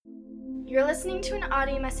You're listening to an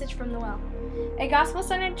audio message from The Well, a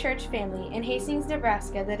gospel-centered church family in Hastings,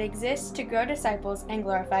 Nebraska that exists to grow disciples and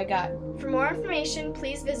glorify God. For more information,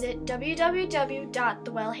 please visit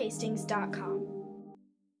www.thewellhastings.com.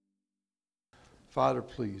 Father,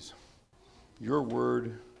 please, your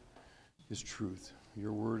word is truth.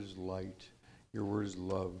 Your word is light. Your word is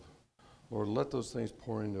love. Lord, let those things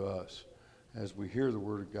pour into us as we hear the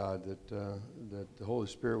word of God, that the Holy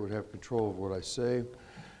Spirit would have control of what I say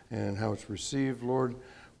and how it's received, Lord.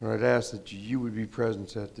 And I'd ask that you would be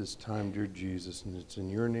present at this time, dear Jesus, and it's in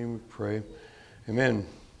your name we pray. Amen.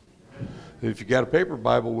 If you got a paper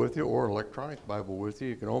Bible with you or electronic Bible with you,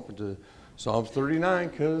 you can open to Psalms 39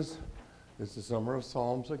 because it's the summer of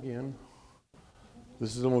Psalms again.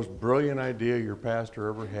 This is the most brilliant idea your pastor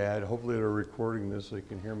ever had. Hopefully they're recording this so they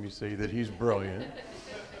can hear me say that he's brilliant.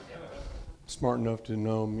 Smart enough to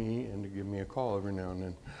know me and to give me a call every now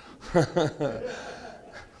and then.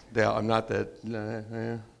 Yeah, I'm not that,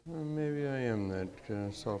 maybe I am that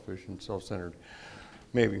selfish and self-centered.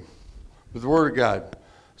 Maybe. But the Word of God,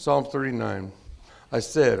 Psalm 39, I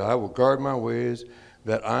said, I will guard my ways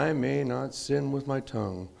that I may not sin with my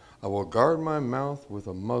tongue. I will guard my mouth with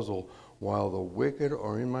a muzzle while the wicked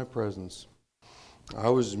are in my presence. I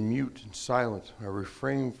was mute and silent. I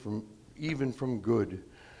refrained even from good,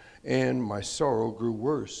 and my sorrow grew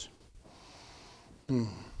worse.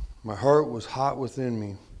 My heart was hot within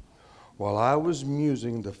me. While I was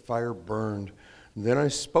musing, the fire burned. Then I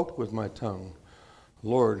spoke with my tongue.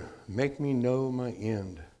 Lord, make me know my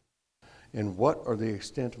end, and what are the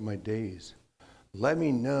extent of my days. Let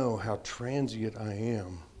me know how transient I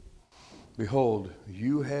am. Behold,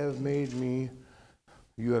 you have made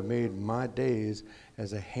my days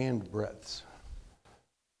as a handbreadth,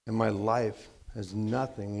 and my life as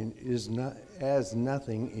nothing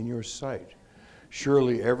in your sight.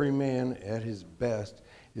 Surely every man at his best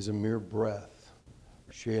is a mere breath.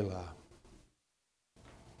 Shelah.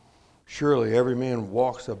 Surely every man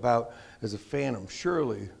walks about as a phantom.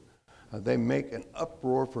 Surely they make an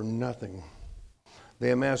uproar for nothing.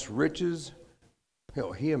 They amass riches.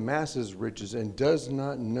 He amasses riches and does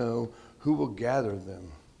not know who will gather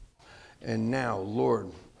them. And now,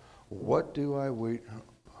 Lord, for what do I wait?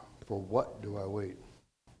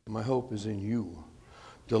 My hope is in you.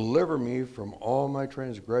 Deliver me from all my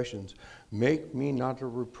transgressions. Make me not a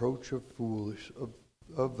reproach of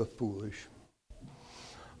the foolish.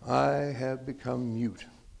 I have become mute.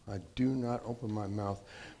 I do not open my mouth,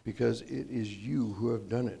 because it is you who have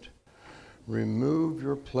done it. Remove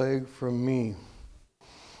your plague from me.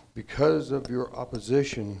 Because of your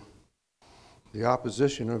opposition, the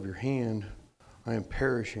opposition of your hand, I am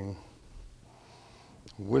perishing.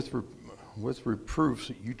 With reproofs,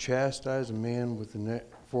 you chastise a man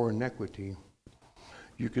for iniquity.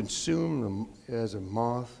 You consume them as a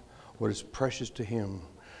moth what is precious to him.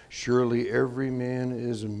 Surely every man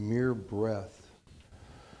is a mere breath.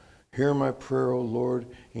 Hear my prayer, O Lord,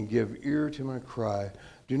 and give ear to my cry.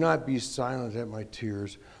 Do not be silent at my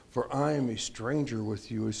tears, for I am a stranger with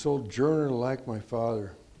you, a sojourner like my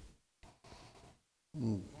father.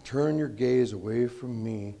 Turn your gaze away from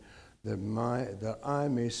me, that I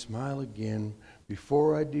may smile again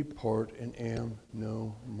before I depart and am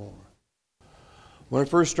no more. When I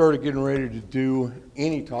first started getting ready to do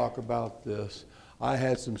any talk about this, I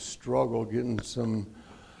had some struggle getting some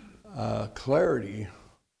clarity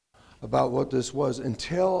about what this was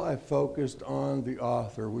until I focused on the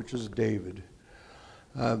author, which is David.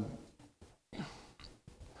 In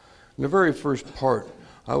the very first part,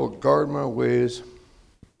 I will guard my ways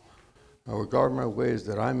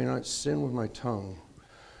that I may not sin with my tongue,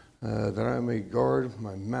 that I may guard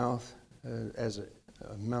my mouth as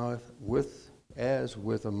with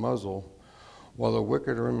a muzzle, while the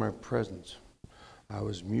wicked are in my presence. I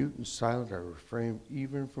was mute and silent. I refrained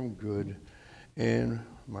even from good, and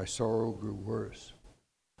my sorrow grew worse.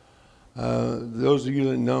 Those of you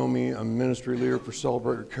that know me, I'm ministry leader for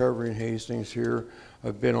Celebrate Recovery in Hastings here.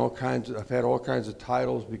 I've had all kinds of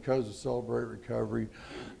titles because of Celebrate Recovery.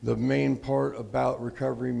 The main part about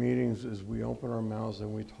recovery meetings is we open our mouths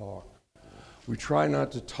and we talk. We try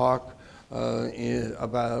not to talk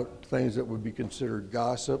about things that would be considered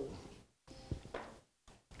gossip.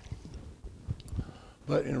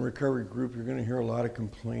 But in a recovery group, you're going to hear a lot of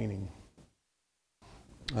complaining.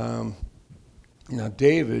 Now,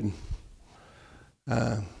 David,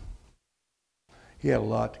 he had a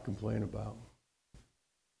lot to complain about.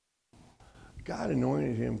 God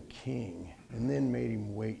anointed him king and then made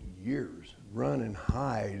him wait years, run and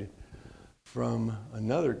hide from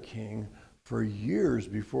another king for years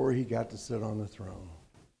before he got to sit on the throne.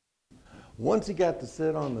 Once he got to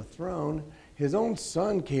sit on the throne, his own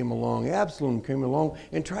son came along, Absalom came along,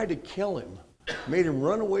 and tried to kill him. Made him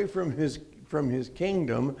run away from his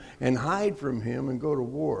kingdom and hide from him and go to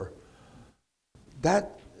war.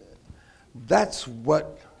 That's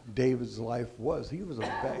what David's life was. He was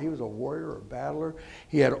a warrior, a battler.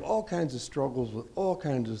 He had all kinds of struggles with all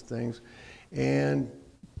kinds of things, and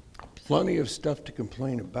plenty of stuff to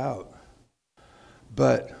complain about.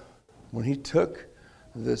 But when he took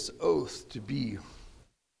this oath to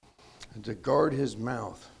guard his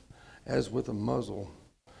mouth as with a muzzle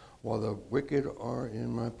while the wicked are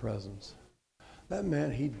in my presence, that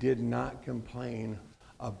meant he did not complain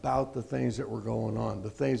about the things that were going on, the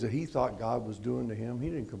things that he thought God was doing to him. He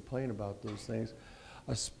didn't complain about those things,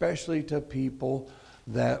 especially to people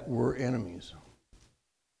that were enemies,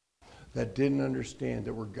 that didn't understand,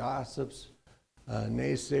 that were gossips,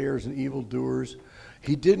 naysayers, and evildoers.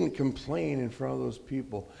 He didn't complain in front of those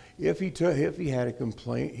people. If he had a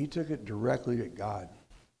complaint, he took it directly to God.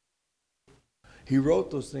 He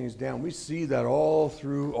wrote those things down. We see that all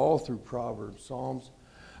through Proverbs, Psalms.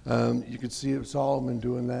 You could see Solomon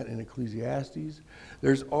doing that in Ecclesiastes.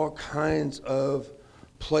 There's all kinds of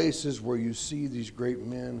places where you see these great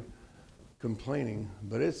men complaining,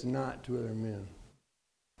 but it's not to other men.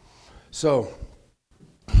 So,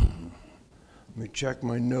 let me check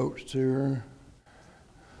my notes here.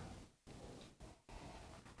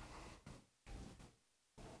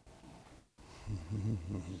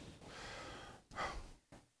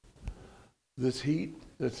 This heat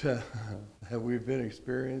that we've been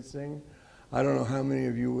experiencing, I don't know how many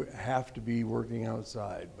of you have to be working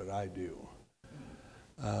outside, but I do.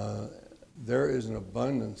 There is an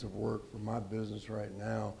abundance of work for my business right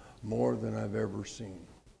now, more than I've ever seen.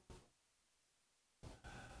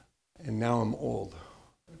 And now I'm old.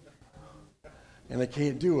 And I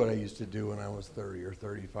can't do what I used to do when I was 30 or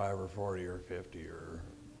 35 or 40 or 50 or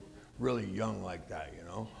really young like that, you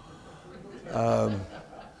know.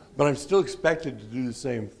 But I'm still expected to do the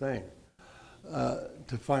same thing.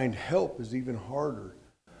 To find help is even harder.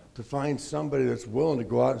 To find somebody that's willing to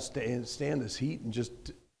go out and stand this heat and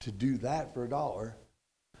just to do that for $1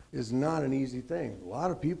 is not an easy thing. A lot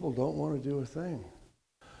of people don't want to do a thing.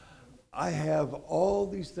 I have all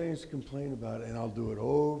these things to complain about, and I'll do it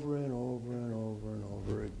over and over and over and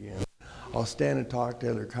over again. I'll stand and talk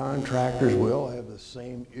to other contractors. We all have the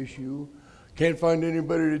same issue. Can't find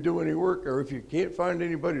anybody to do any work, or if you can't find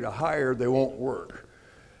anybody to hire, they won't work.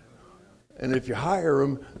 And if you hire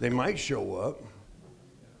them, they might show up.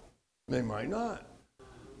 They might not.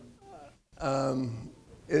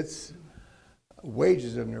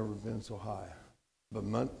 Wages have never been so high, but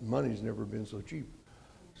money's never been so cheap.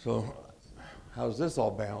 So how's this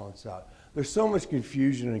all balance out? There's so much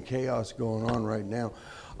confusion and chaos going on right now.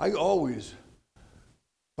 I always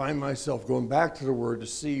find myself going back to the Word to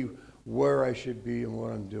see where I should be and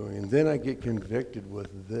what I'm doing. And then I get convicted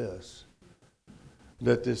with this,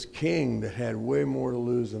 that this king that had way more to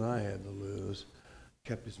lose than I had to lose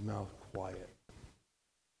kept his mouth quiet.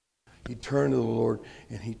 He turned to the Lord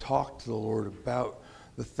and he talked to the Lord about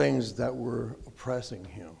the things that were oppressing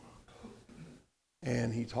him.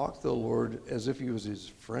 And he talked to the Lord as if he was his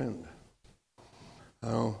friend.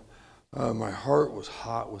 My heart was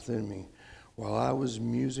hot within me. While I was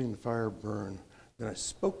musing, the fire burned. Then I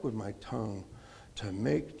spoke with my tongue to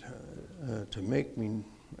make me,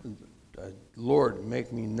 Lord,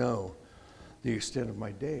 make me know the extent of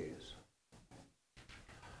my days.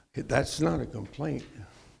 That's not a complaint.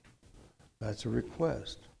 That's a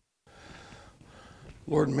request.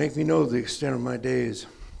 Lord, make me know the extent of my days.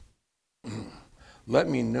 Let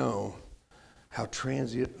me know how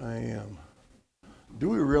transient I am. Do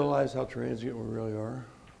we realize how transient we really are?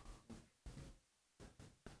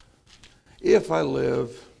 If I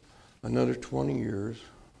live another 20 years,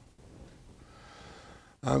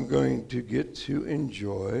 I'm going to get to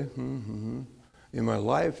enjoy, in my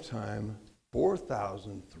lifetime,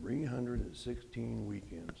 4,316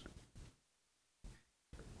 weekends.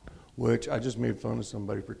 Which I just made fun of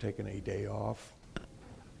somebody for taking a day off.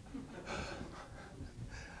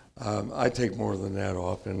 I take more than that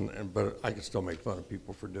off, but I can still make fun of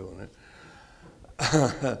people for doing it.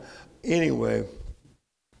 Anyway,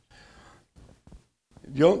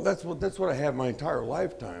 that's what I have my entire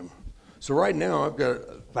lifetime. So right now I've got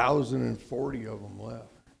 1,040 of them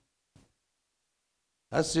left.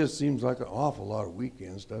 That just seems like an awful lot of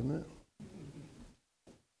weekends, doesn't it?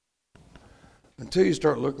 Until you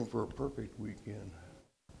start looking for a perfect weekend.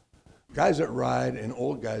 Guys that ride and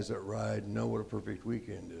old guys that ride know what a perfect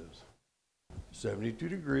weekend is. 72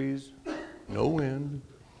 degrees, no wind,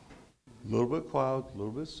 a little bit of clouds, a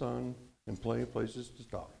little bit of sun, and plenty of places to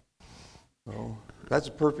stop. So that's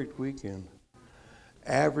a perfect weekend.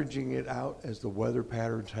 averaging it out as the weather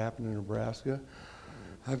patterns happen in Nebraska,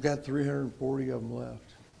 I've got 340 of them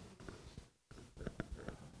left.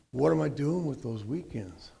 What am I doing with those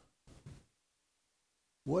weekends?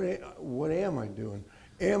 What am I doing?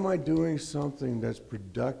 Am I doing something that's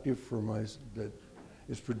productive that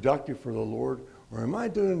is productive for the Lord, or am I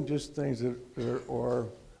doing just things that are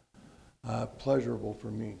pleasurable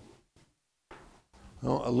for me?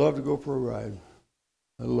 Well, I love to go for a ride.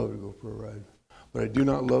 I love to go for a ride. But I do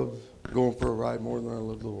not love going for a ride more than I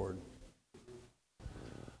love the Lord.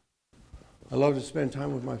 I love to spend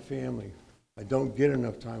time with my family. I don't get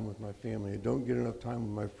enough time with my family. I don't get enough time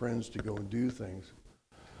with my friends to go and do things.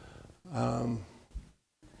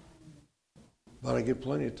 But I get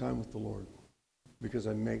plenty of time with the Lord because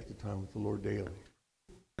I make the time with the Lord daily.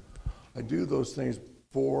 I do those things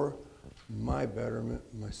for my betterment,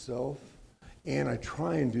 myself, and I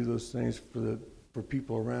try and do those things for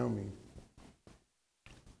people around me.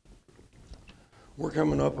 We're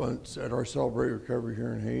coming up at our Celebrate Recovery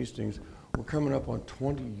here in Hastings, we're coming up on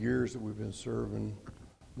 20 years that we've been serving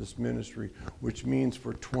this ministry, which means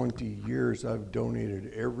for 20 years I've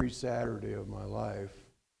donated every Saturday of my life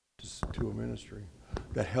to a ministry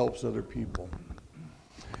that helps other people.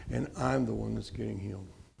 And I'm the one that's getting healed.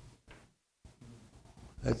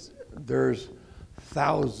 There's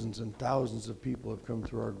thousands and thousands of people have come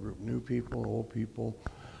through our group, new people, old people.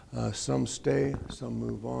 Some stay, some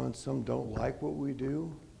move on, some don't like what we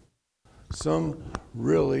do. Some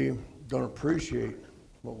really don't appreciate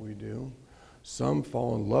what we do. Some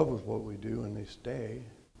fall in love with what we do and they stay.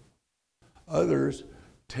 Others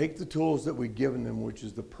take the tools that we've given them, which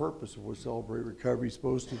is the purpose of what Celebrate Recovery is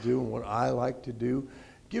supposed to do and what I like to do.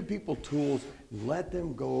 Give people tools, let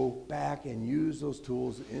them go back and use those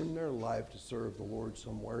tools in their life to serve the Lord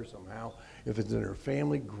somewhere, somehow. If it's in their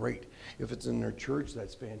family, great. If it's in their church,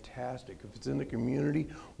 that's fantastic. If it's in the community,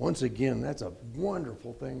 once again, that's a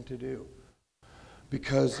wonderful thing to do.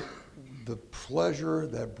 Because the pleasure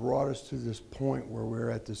that brought us to this point where we're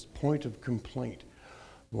at this point of complaint,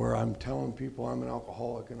 where I'm telling people I'm an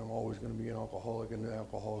alcoholic and I'm always going to be an alcoholic and the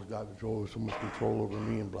alcohol's got so much control over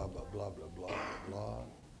me and blah, blah, blah, blah, blah, blah.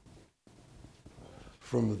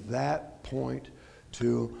 From that point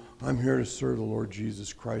to I'm here to serve the Lord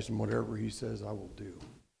Jesus Christ and whatever he says I will do.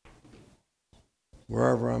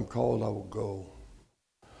 Wherever I'm called, I will go.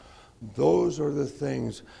 Those are the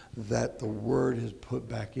things that the Word has put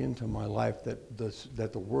back into my life that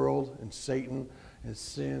the world and Satan and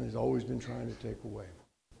sin has always been trying to take away.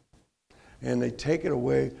 And they take it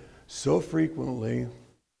away so frequently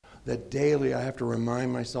that daily I have to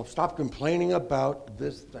remind myself, stop complaining about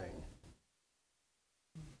this thing.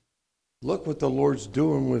 Look what the Lord's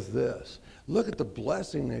doing with this. Look at the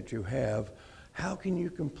blessing that you have. How can you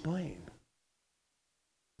complain?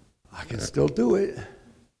 I can still do it.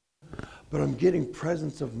 But I'm getting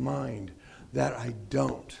presence of mind that I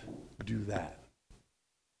don't do that.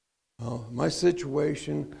 My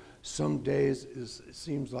situation some days it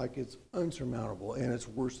seems like it's unsurmountable and it's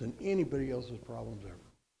worse than anybody else's problems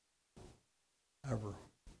ever.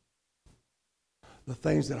 The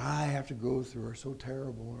things that I have to go through are so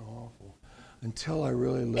terrible and awful until I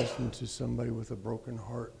really listen to somebody with a broken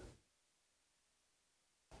heart.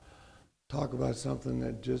 Talk about something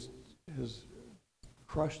that just has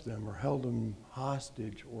crushed them or held them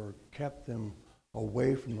hostage or kept them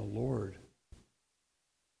away from the Lord.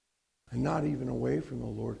 And not even away from the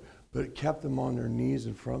Lord, but it kept them on their knees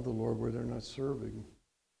in front of the Lord where they're not serving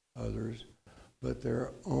others, but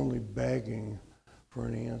they're only begging for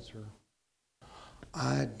an answer.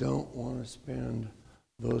 I don't want to spend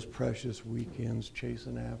those precious weekends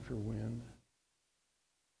chasing after wind.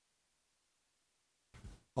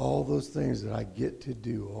 All those things that I get to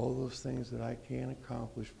do, all those things that I can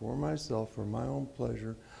accomplish for myself, for my own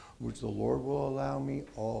pleasure, which the Lord will allow me,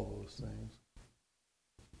 all those things.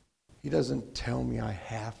 He doesn't tell me I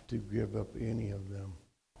have to give up any of them.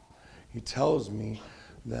 He tells me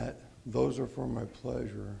that those are for my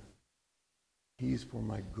pleasure. He's for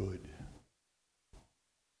my good.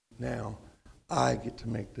 Now, I get to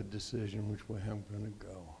make the decision which way I'm going to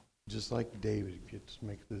go. Just like David gets to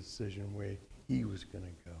make the decision where he was going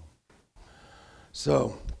to go.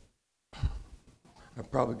 So, I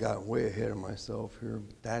probably got way ahead of myself here,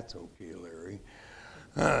 but that's okay, Larry.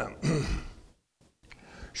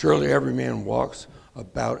 Surely every man walks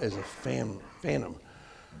about as a phantom.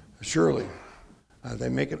 Surely they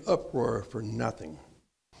make an uproar for nothing.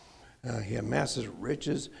 He amasses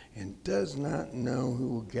riches and does not know who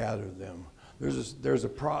will gather them. There's a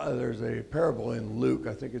parable in Luke.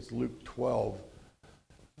 I think it's Luke 12.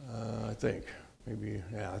 I think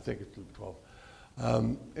it's Luke 12.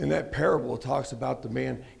 In that parable, it talks about the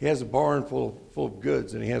man. He has a barn full of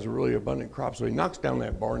goods, and he has a really abundant crop. So he knocks down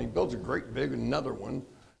that barn. He builds a great big another one,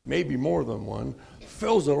 maybe more than one,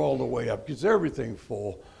 fills it all the way up, gets everything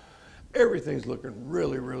full. Everything's looking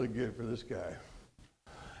really, really good for this guy.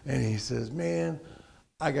 And he says, man,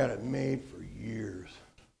 I got it made for years.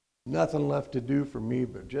 Nothing left to do for me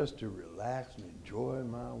but just to relax and enjoy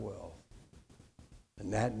my wealth.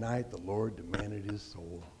 And that night, the Lord demanded his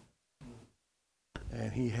soul.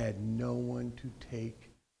 And he had no one to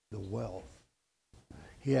take the wealth.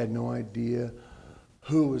 He had no idea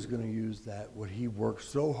who was going to use that. What he worked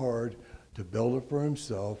so hard to build it for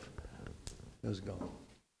himself, it was gone.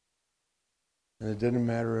 And it didn't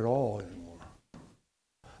matter at all anymore.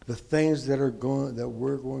 The things that we're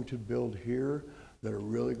going to build here that are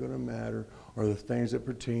really going to matter are the things that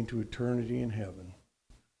pertain to eternity in heaven.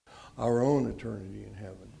 Our own eternity in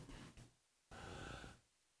heaven.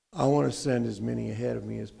 I want to send as many ahead of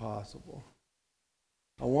me as possible.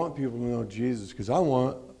 I want people to know Jesus because I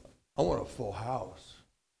want a full house.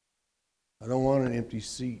 I don't want an empty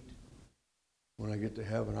seat when I get to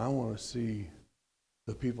heaven. I want to see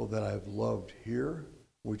the people that I've loved here,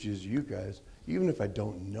 which is you guys. Even if I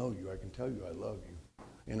don't know you, I can tell you I love you,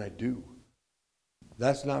 and I do.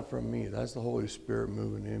 That's not from me. That's the Holy Spirit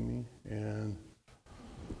moving in me, and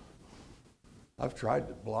I've tried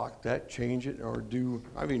to block that, change it,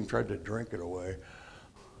 I've even tried to drink it away.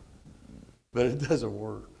 But it doesn't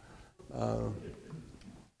work.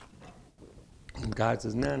 God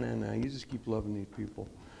says, no, you just keep loving these people.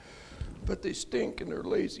 But they stink and they're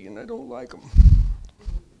lazy and I don't like them.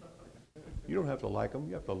 You don't have to like them,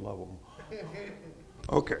 you have to love them.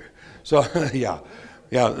 Okay, so yeah,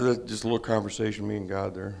 just a little conversation, me and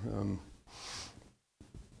God there.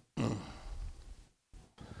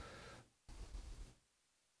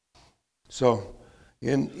 So,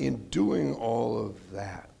 in doing all of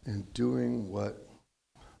that, in doing what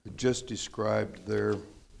I just described there,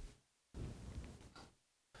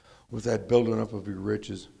 with that building up of your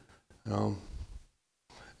riches,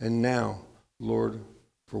 and now, Lord,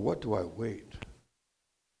 for what do I wait?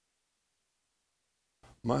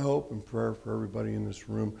 My hope and prayer for everybody in this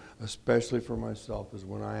room, especially for myself, is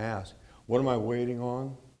when I ask, what am I waiting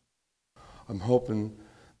on? I'm hoping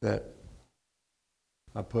that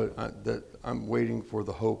I'm waiting for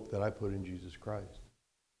the hope that I put in Jesus Christ.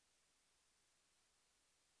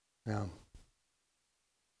 Now,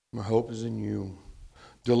 my hope is in you.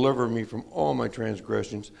 Deliver me from all my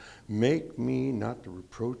transgressions. Make me not to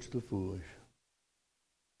reproach the foolish.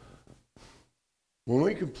 When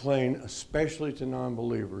we complain, especially to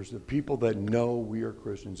non-believers, the people that know we are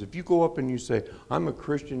Christians, if you go up and you say, I'm a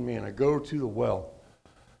Christian man, I go to the well,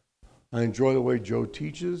 I enjoy the way Joe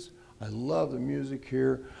teaches, I love the music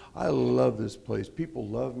here, I love this place, people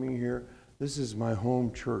love me here, this is my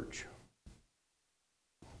home church.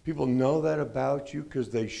 People know that about you because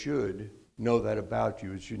they should know that about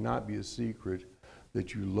you. It should not be a secret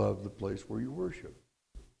that you love the place where you worship.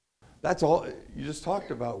 That's all. You just talked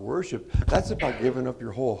about worship. That's about giving up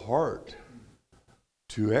your whole heart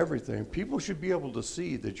to everything. People should be able to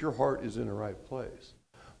see that your heart is in the right place.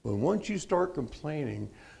 But once you start complaining,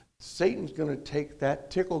 Satan's going to take that,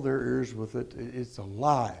 tickle their ears with it. It's a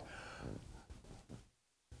lie.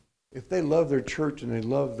 If they love their church and they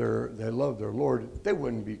love their Lord, they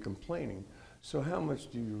wouldn't be complaining. So how much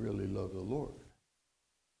do you really love the Lord?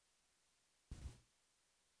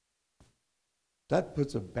 That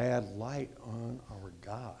puts a bad light on our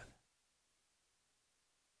God.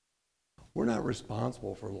 We're not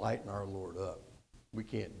responsible for lighting our Lord up. We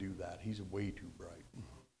can't do that. He's way too bright.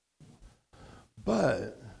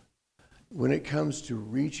 But when it comes to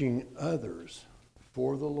reaching others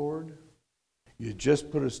for the Lord, you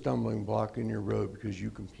just put a stumbling block in your road because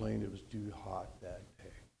you complained it was too hot that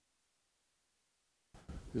day.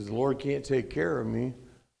 Because the Lord can't take care of me.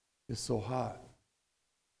 It's so hot.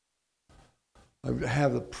 I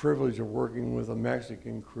have the privilege of working with a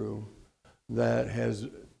Mexican crew that has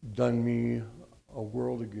done me a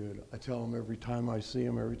world of good. I tell them every time I see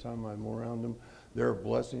them, every time I'm around them, they're a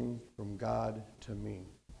blessing from God to me.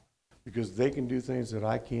 Because they can do things that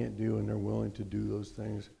I can't do, and they're willing to do those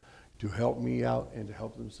things to help me out and to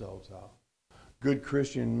help themselves out. Good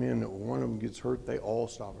Christian men, that when one of them gets hurt, they all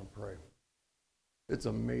stop and pray. It's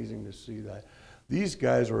amazing to see that. These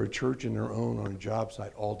guys are a church in their own on a job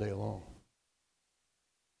site all day long.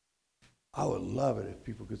 I would love it if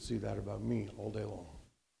people could see that about me all day long.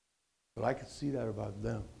 But I could see that about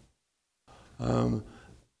them.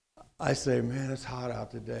 I say, man, it's hot out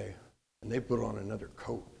today. And they put on another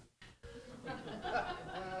coat.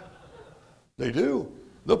 They do.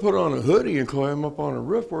 They'll put on a hoodie and climb up on a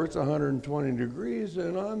roof where it's 120 degrees,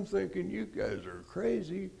 and I'm thinking, you guys are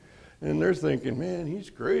crazy. And they're thinking, man, he's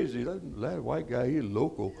crazy. That white guy, he's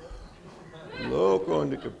loco. Loco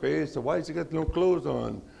in the cabeza. Why has he got no clothes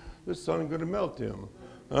on? The sun's going to melt him.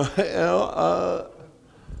 I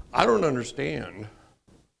don't understand,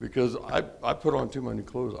 because I put on too many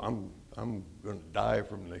clothes. I'm going to die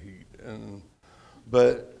from the heat.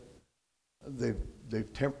 But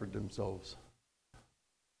they've tempered themselves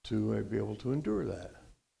to be able to endure that.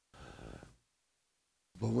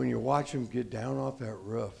 But when you watch them get down off that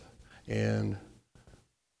roof and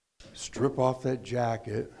strip off that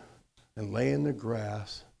jacket and lay in the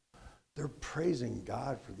grass, they're praising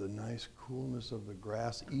God for the nice coolness of the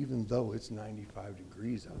grass, even though it's 95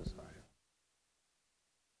 degrees outside.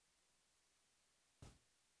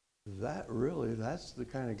 That's the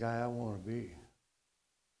kind of guy I want to be.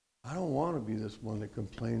 I don't want to be this one that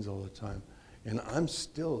complains all the time. And I'm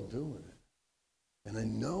still doing it. And I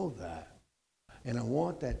know that. And I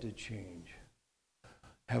want that to change.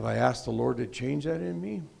 Have I asked the Lord to change that in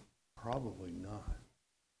me? Probably not.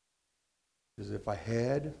 Because if I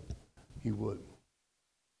had, He would.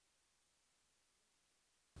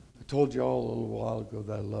 I told you all a little while ago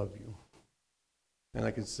that I love you. And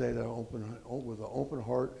I can say that with an open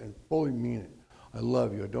heart and fully mean it. I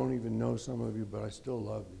love you. I don't even know some of you, but I still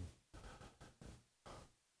love you.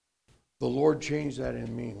 The Lord changed that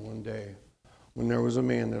in me one day when there was a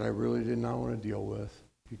man that I really did not want to deal with.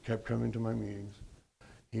 He kept coming to my meetings.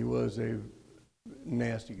 He was a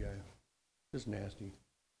nasty guy, just nasty.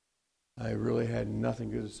 I really had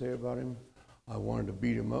nothing good to say about him. I wanted to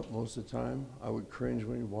beat him up most of the time. I would cringe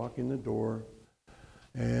when he'd walk in the door.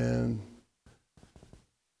 And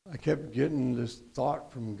I kept getting this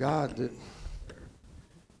thought from God that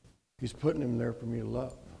He's putting him there for me to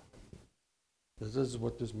love. This is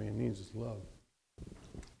what this man needs, is love.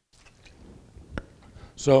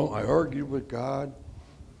 So I argued with God,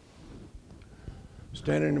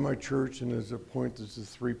 standing in my church, and there's a point, there's the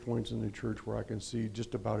 3 points in the church where I can see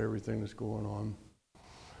just about everything that's going on.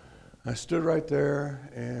 I stood right there,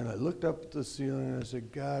 and I looked up at the ceiling, and I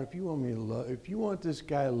said, God, if you want me to love, if you want this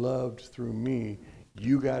guy loved through me,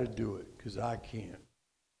 you got to do it, because I can't,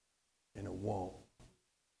 and it won't.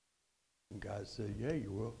 And God said, yeah,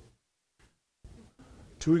 you will.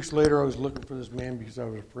 2 weeks later, I was looking for this man because I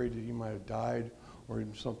was afraid that he might have died or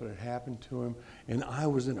something had happened to him, and I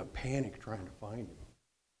was in a panic trying to find him.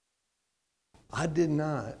 I did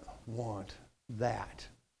not want that,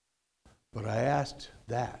 but I asked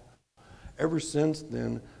that. Ever since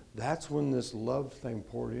then, that's when this love thing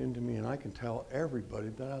poured into me, and I can tell everybody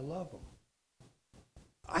that I love them.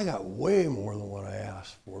 I got way more than what I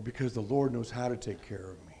asked for because the Lord knows how to take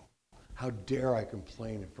care of me. How dare I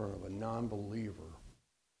complain in front of a non-believer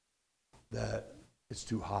that it's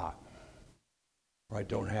too hot, or I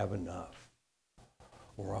don't have enough,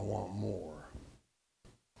 or I want more.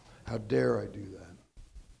 How dare I do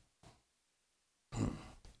that?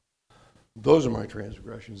 Those are my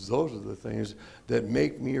transgressions. Those are the things that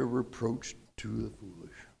make me a reproach to the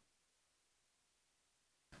foolish.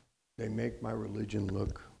 They make my religion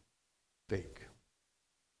look fake.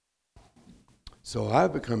 So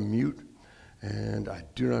I've become mute, and I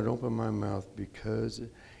do not open my mouth because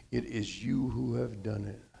it is you who have done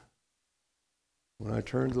it. When I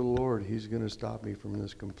turn to the Lord, He's going to stop me from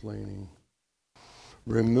this complaining.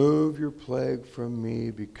 Remove your plague from me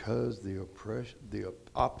because the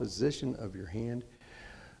opposition of your hand,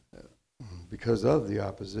 because of the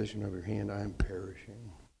opposition of your hand, I am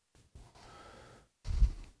perishing.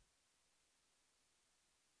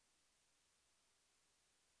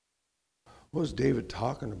 What was David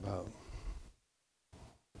talking about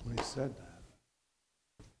when he said that?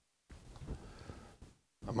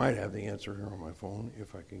 I might have the answer here on my phone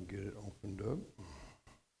if I can get it opened up.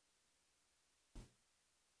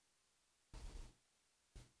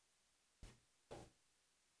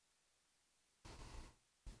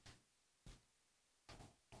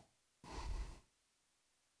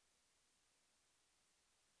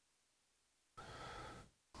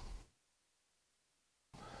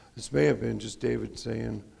 This may have been just David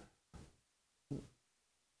saying,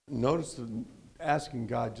 asking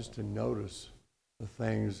God just to notice the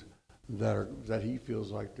things that he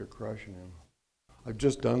feels like they're crushing him. I've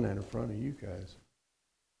just done that in front of you guys.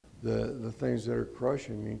 The things that are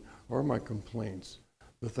crushing me are my complaints.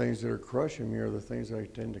 The things that are crushing me are the things that I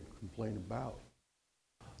tend to complain about.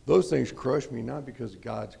 Those things crush me not because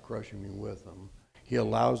God's crushing me with them. He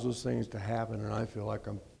allows those things to happen, and I feel like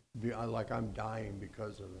I'm dying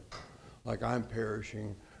because of it, like I'm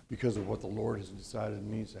perishing because of what the Lord has decided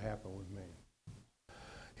needs to happen with me.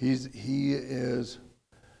 He is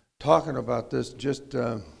talking about this, just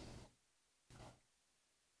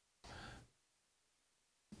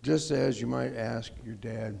as you might ask your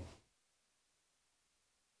dad,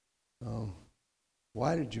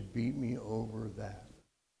 why did you beat me over that?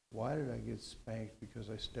 Why did I get spanked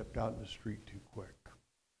because I stepped out in the street too quick?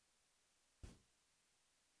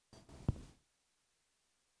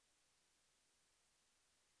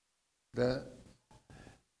 That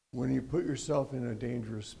when you put yourself in a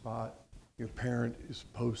dangerous spot, your parent is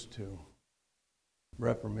supposed to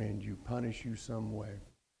reprimand you, punish you some way.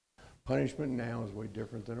 Punishment now is way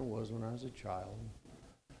different than it was when I was a child.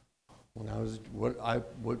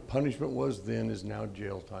 What punishment was then is now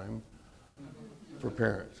jail time for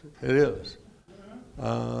parents. It is.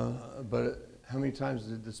 But how many times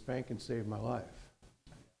did the spanking save my life?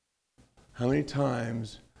 How many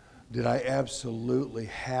times did I absolutely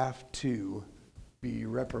have to be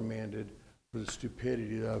reprimanded for the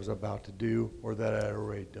stupidity that I was about to do or that I had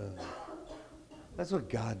already done? That's what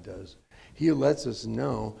God does. He lets us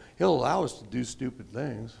know. He'll allow us to do stupid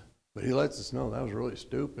things, but he lets us know that was really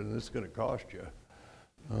stupid and it's going to cost you.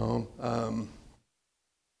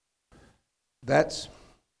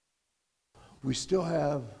 We still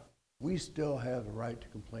have the right to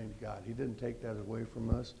complain to God. He didn't take that away from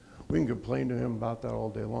us. We can complain to him about that all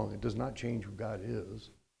day long. It does not change who God is.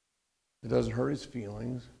 It doesn't hurt his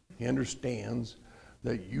feelings. He understands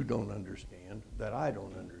that you don't understand, that I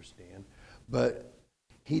don't understand. But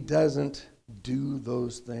he doesn't do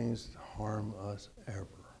those things to harm us ever.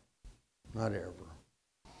 Not ever.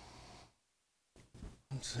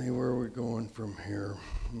 Let's see where we're going from here.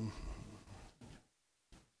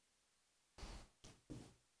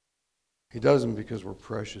 He doesn't because we're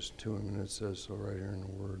precious to him, and it says so right here in the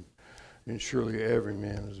Word. And surely every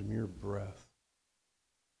man is a mere breath.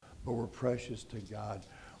 But we're precious to God.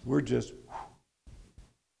 We're just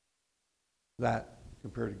that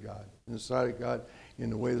compared to God. In the sight of God,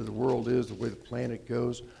 in the way that the world is, the way the planet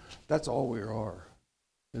goes, that's all we are.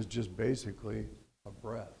 It's just basically a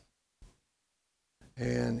breath.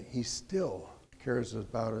 And he still cares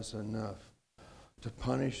about us enough to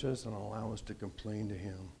punish us and allow us to complain to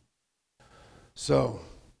him. So,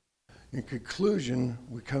 in conclusion,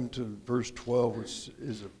 we come to verse 12, which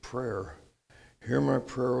is a prayer. Hear my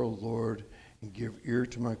prayer, O Lord, and give ear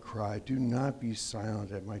to my cry. Do not be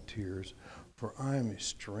silent at my tears, for I am a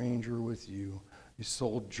stranger with you, a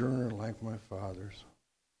sojourner like my fathers.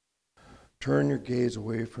 Turn your gaze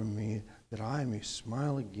away from me, that I may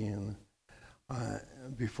smile again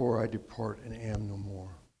before I depart and am no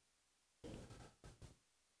more.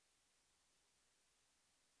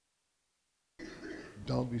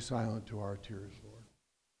 Don't be silent to our tears, Lord.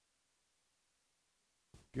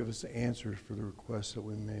 Give us the answers for the requests that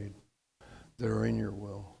we made that are in your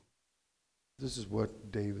will. This is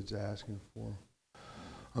what David's asking for.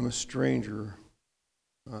 I'm a stranger.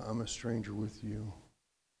 I'm a stranger with you.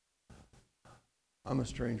 I'm a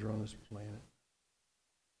stranger on this planet.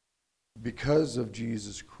 Because of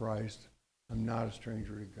Jesus Christ, I'm not a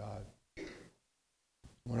stranger to God.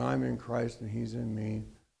 When I'm in Christ and he's in me,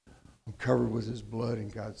 I'm covered with his blood,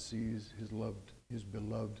 and God sees his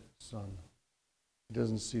beloved son. He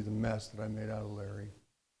doesn't see the mess that I made out of Larry.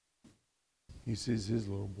 He sees his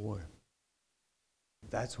little boy.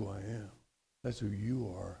 That's who I am. That's who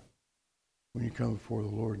you are when you come before the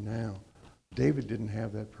Lord now. David didn't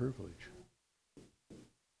have that privilege.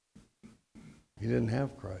 He didn't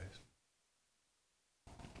have Christ.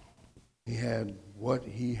 He had what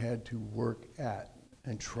he had to work at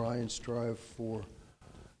and try and strive for.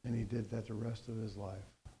 And he did that the rest of his life.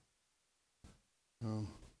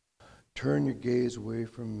 Turn your gaze away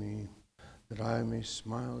from me, that I may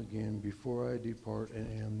smile again before I depart and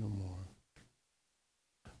am no more.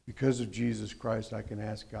 Because of Jesus Christ, I can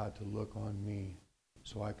ask God to look on me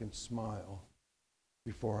so I can smile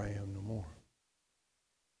before I am no more.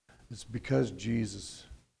 It's because Jesus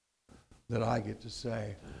that I get to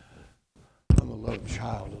say, I'm a loved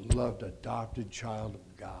child, a loved adopted child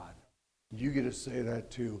of God. You get to say that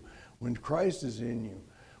too. When Christ is in you,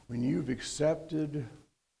 when you've accepted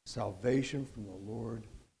salvation from the Lord,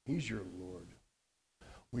 he's your Lord.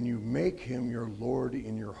 When you make him your Lord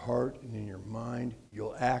in your heart and in your mind,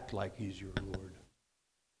 you'll act like he's your Lord.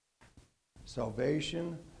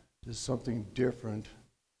 Salvation is something different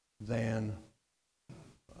than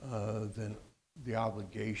the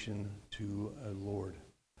obligation to a Lord.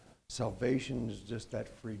 Salvation is just that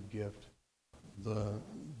free gift. The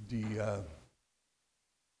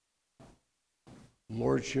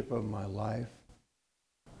lordship of my life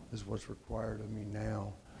is what's required of me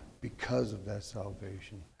now because of that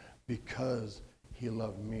salvation, because he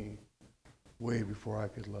loved me way before I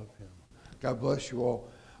could love him. God bless you all.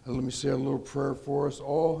 Let me say a little prayer for us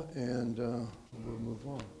all, and we'll move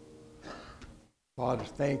on. Father,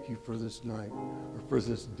 thank you for this night, or for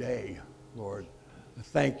this day, Lord. I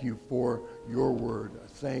thank you for your word. I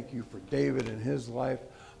thank you for David and his life.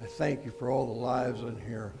 I thank you for all the lives in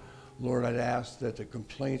here. Lord, I'd ask that the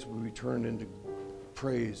complaints would be turned into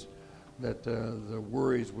praise, that the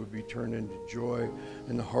worries would be turned into joy,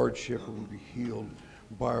 and the hardship would be healed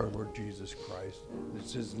by our Lord Jesus Christ.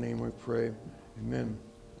 It's his name we pray. Amen.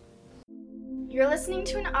 You're listening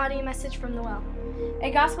to an audio message from The Well, a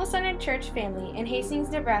gospel-centered church family in Hastings,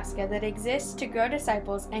 Nebraska that exists to grow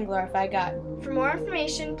disciples and glorify God. For more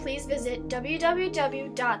information, please visit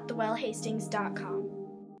www.thewellhastings.com.